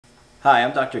Hi,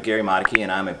 I'm Dr. Gary Motykie,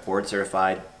 and I'm a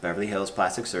board-certified Beverly Hills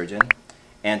plastic surgeon.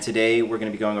 And today we're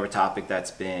going to be going over a topic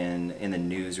that's been in the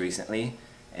news recently,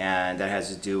 and that has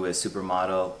to do with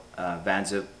supermodel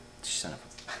Son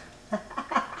of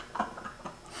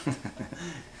a...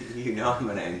 You know I'm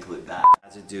going to include that.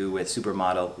 Has to do with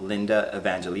supermodel Linda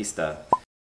Evangelista.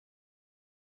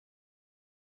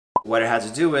 What it has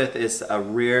to do with is a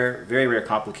very rare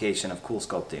complication of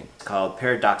CoolSculpting called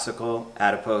paradoxical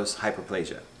adipose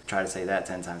hyperplasia. Try to say that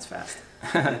 10 times fast.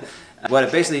 What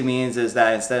it basically means is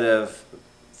that instead of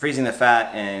freezing the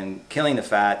fat and killing the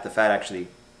fat actually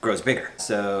grows bigger.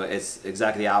 So it's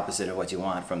exactly the opposite of what you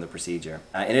want from the procedure.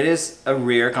 And it is a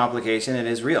rare complication, it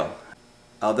is real.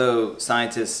 Although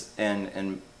scientists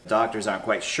and doctors aren't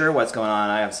quite sure what's going on,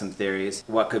 I have some theories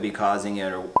what could be causing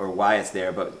it or why it's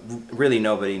there, but really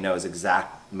nobody knows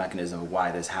exact mechanism of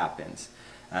why this happens.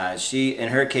 In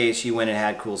her case, she went and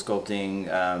had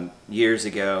CoolSculpting years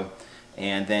ago,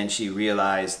 and then she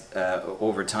realized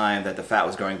over time that the fat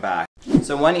was growing back.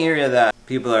 So one area that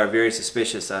people are very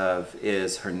suspicious of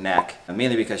is her neck,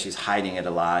 mainly because she's hiding it a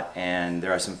lot, and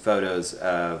there are some photos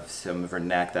of some of her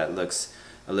neck that looks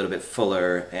a little bit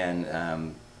fuller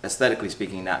and aesthetically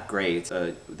speaking not great.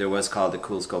 There was called the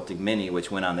CoolSculpting Mini, which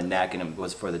went on the neck and it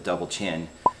was for the double chin.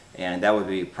 And that would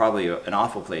be probably an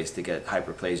awful place to get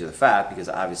hyperplasia of the fat, because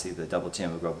obviously the double chin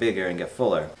would grow bigger and get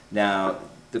fuller. Now,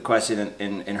 the question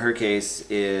in her case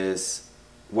is,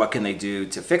 what can they do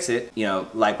to fix it? You know,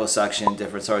 liposuction,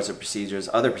 different sorts of procedures,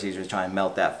 other procedures try and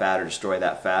melt that fat or destroy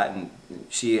that fat. And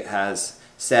she has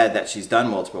said that she's done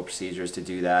multiple procedures to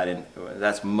do that, and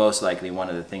that's most likely one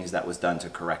of the things that was done to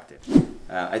correct it.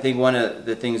 I think one of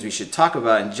the things we should talk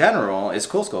about in general is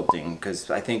CoolSculpting,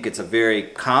 because I think it's a very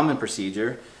common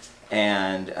procedure.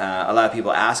 And a lot of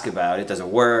people ask about it. Does it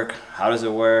work? How does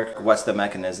it work? What's the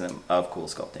mechanism of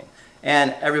CoolSculpting?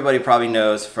 And everybody probably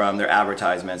knows from their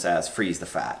advertisements as freeze the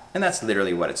fat. And that's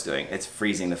literally what it's doing. It's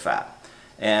freezing the fat.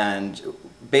 And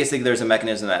basically there's a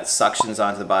mechanism that suctions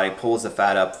onto the body, pulls the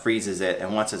fat up, freezes it,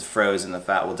 and once it's frozen, the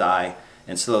fat will die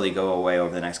and slowly go away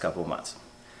over the next couple of months.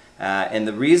 And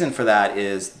the reason for that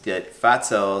is that fat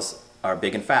cells are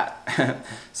big and fat.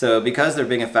 So because they're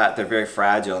big and fat, they're very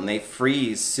fragile, and they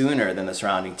freeze sooner than the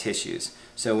surrounding tissues.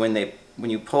 So when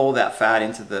you pull that fat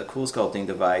into the CoolSculpting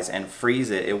device and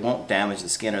freeze it, it won't damage the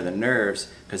skin or the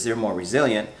nerves because they're more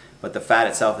resilient, but the fat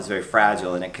itself is very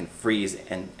fragile and it can freeze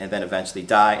and then eventually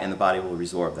die, and the body will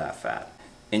resorb that fat.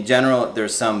 In general,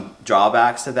 there's some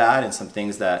drawbacks to that and some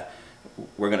things that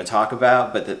we're going to talk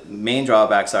about, but the main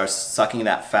drawbacks are sucking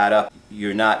that fat up.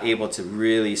 You're not able to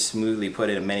really smoothly put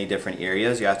it in many different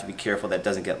areas. You have to be careful that it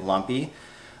doesn't get lumpy.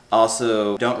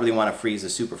 Also, don't really want to freeze the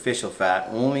superficial fat,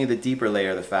 only the deeper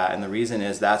layer of the fat, and the reason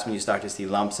is that's when you start to see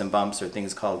lumps and bumps or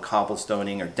things called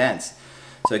cobblestoning or dents.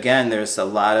 So again, there's a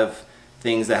lot of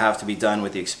things that have to be done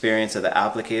with the experience of the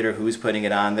applicator, who's putting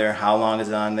it on there, how long is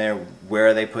it on there, where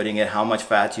are they putting it, how much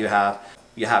fat do you have.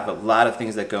 You have a lot of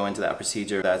things that go into that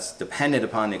procedure that's dependent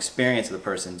upon the experience of the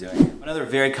person doing it. Another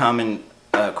very common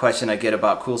question I get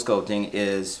about CoolSculpting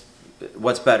is,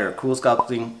 what's better,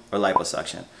 CoolSculpting or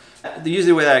liposuction? Usually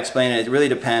the way that I explain it, it really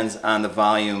depends on the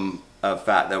volume of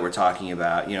fat that we're talking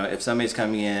about. You know, if somebody's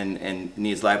coming in and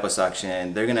needs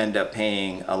liposuction, they're going to end up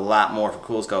paying a lot more for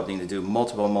CoolSculpting to do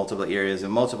multiple areas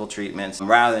and multiple treatments,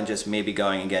 rather than just maybe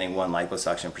going and getting one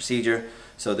liposuction procedure.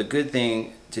 So the good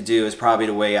thing to do is probably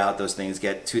to weigh out those things,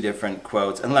 get two different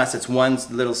quotes, unless it's one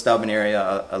little stubborn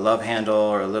area, a love handle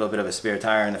or a little bit of a spare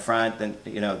tire in the front, then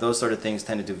you know those sort of things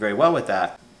tend to do very well with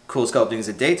that. CoolSculpting is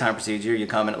a daytime procedure, you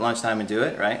come in at lunchtime and do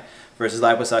it, right? Versus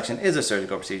liposuction is a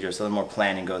surgical procedure, so more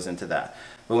planning goes into that.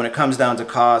 But when it comes down to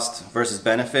cost versus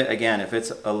benefit, again, if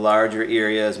it's a larger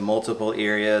areas, multiple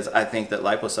areas, I think that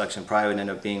liposuction probably would end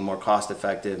up being more cost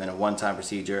effective in a one-time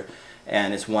procedure,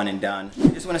 and it's one and done. I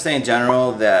just want to say in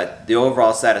general that the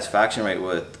overall satisfaction rate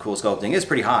with CoolSculpting is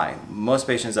pretty high. Most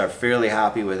patients are fairly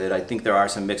happy with it. I think there are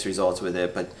some mixed results with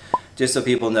it, but just so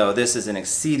people know, this is an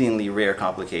exceedingly rare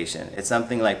complication. It's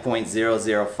something like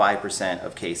 0.005%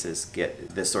 of cases get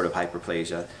this sort of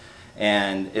hyperplasia.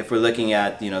 And if we're looking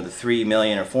at the 3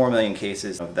 million or 4 million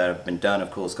cases that have been done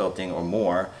of CoolSculpting or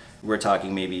more, we're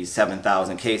talking maybe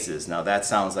 7,000 cases. Now that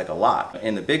sounds like a lot.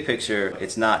 In the big picture,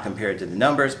 it's not compared to the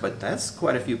numbers, but that's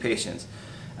quite a few patients.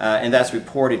 And that's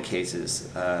reported cases.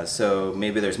 So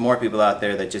maybe there's more people out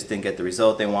there that just didn't get the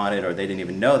result they wanted, or they didn't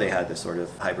even know they had this sort of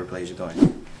hyperplasia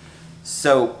going.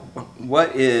 So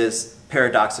what is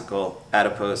paradoxical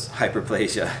adipose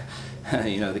hyperplasia?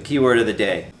 The key word of the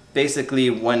day. Basically,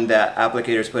 when that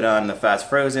applicator is put on and the fat's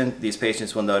frozen, these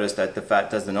patients will notice that the fat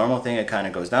does the normal thing, it kind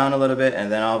of goes down a little bit, and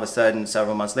then all of a sudden,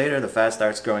 several months later, the fat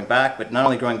starts growing back, but not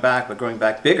only growing back, but growing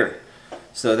back bigger.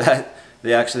 so that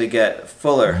they actually get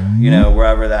fuller, you know,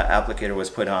 wherever that applicator was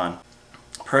put on.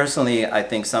 Personally, I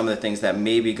think some of the things that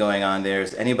may be going on there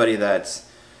is anybody that's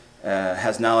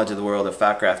has knowledge of the world of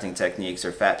fat grafting techniques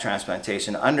or fat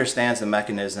transplantation understands the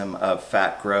mechanism of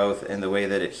fat growth and the way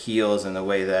that it heals and the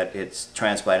way that it's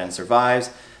transplanted and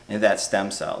survives, and that's stem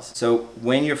cells. So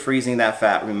when you're freezing that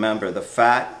fat, remember the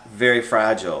fat, very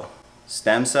fragile.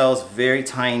 Stem cells, very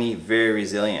tiny, very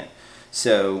resilient.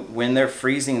 So when they're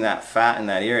freezing that fat in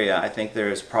that area, I think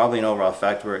there's probably an overall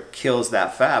effect where it kills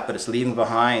that fat, but it's leaving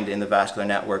behind in the vascular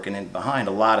network and in behind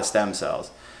a lot of stem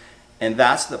cells. And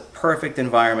that's the perfect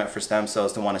environment for stem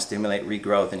cells to want to stimulate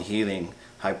regrowth and healing.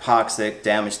 Hypoxic,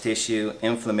 damaged tissue,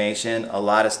 inflammation, a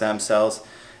lot of stem cells,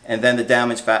 and then the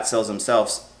damaged fat cells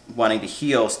themselves wanting to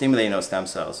heal, stimulating those stem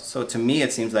cells. So to me,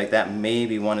 it seems like that may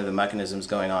be one of the mechanisms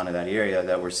going on in that area,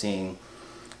 that we're seeing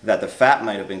that the fat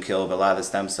might have been killed, but a lot of the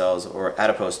stem cells or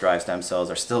adipose-derived stem cells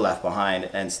are still left behind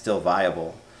and still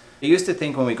viable. They used to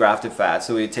think when we grafted fat,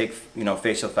 so we'd take, you know,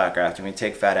 facial fat grafting, we'd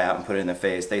take fat out and put it in the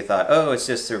face. They thought, oh, it's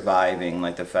just surviving,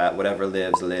 like the fat, whatever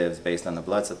lives, lives based on the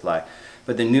blood supply.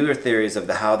 But the newer theories of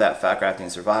how that fat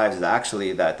grafting survives is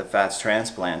actually that the fat's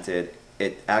transplanted,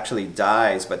 it actually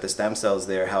dies, but the stem cells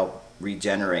there help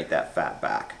regenerate that fat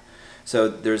back. So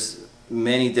there's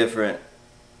many different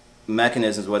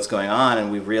mechanisms of what's going on,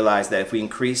 and we've realized that if we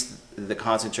increase the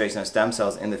concentration of stem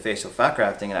cells in the facial fat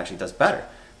grafting, it actually does better.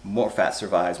 More fat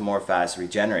survives, more fat is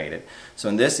regenerated. So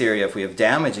in this area, if we have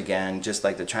damage again, just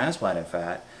like the transplanted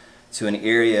fat, to an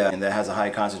area that has a high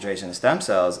concentration of stem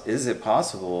cells, is it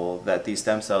possible that these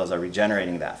stem cells are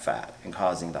regenerating that fat and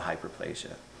causing the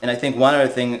hyperplasia? And I think one other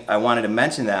thing I wanted to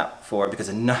mention that for, because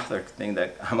another thing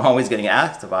that I'm always getting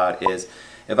asked about is,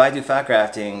 if I do fat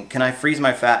grafting, can I freeze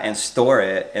my fat and store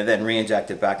it and then re-inject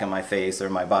it back in my face or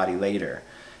my body later?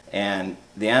 And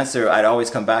the answer, I'd always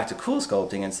come back to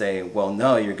CoolSculpting and say, well,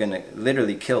 no, you're going to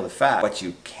literally kill the fat. What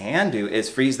you can do is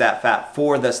freeze that fat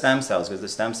for the stem cells, because the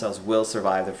stem cells will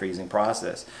survive the freezing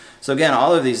process. So again,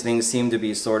 all of these things seem to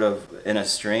be sort of, in a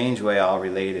strange way, all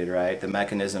related, right? The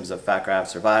mechanisms of fat graft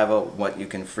survival, what you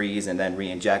can freeze and then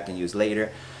re-inject and use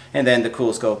later, and then the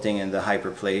CoolSculpting and the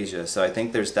hyperplasia. So I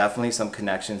think there's definitely some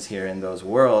connections here in those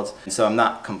worlds. So I'm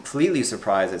not completely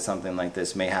surprised that something like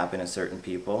this may happen in certain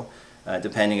people.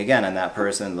 Depending again on that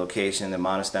person, the location, the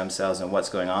amount of stem cells and what's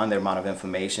going on, the amount of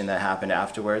inflammation that happened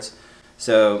afterwards.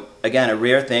 So again, a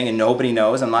rare thing, and nobody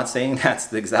knows. I'm not saying that's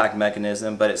the exact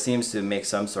mechanism, but it seems to make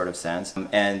some sort of sense.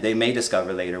 And they may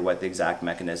discover later what the exact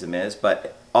mechanism is.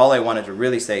 But all I wanted to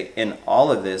really say in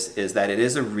all of this is that it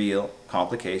is a real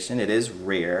complication. It is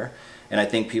rare. And I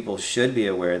think people should be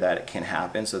aware that it can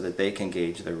happen so that they can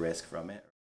gauge the risk from it.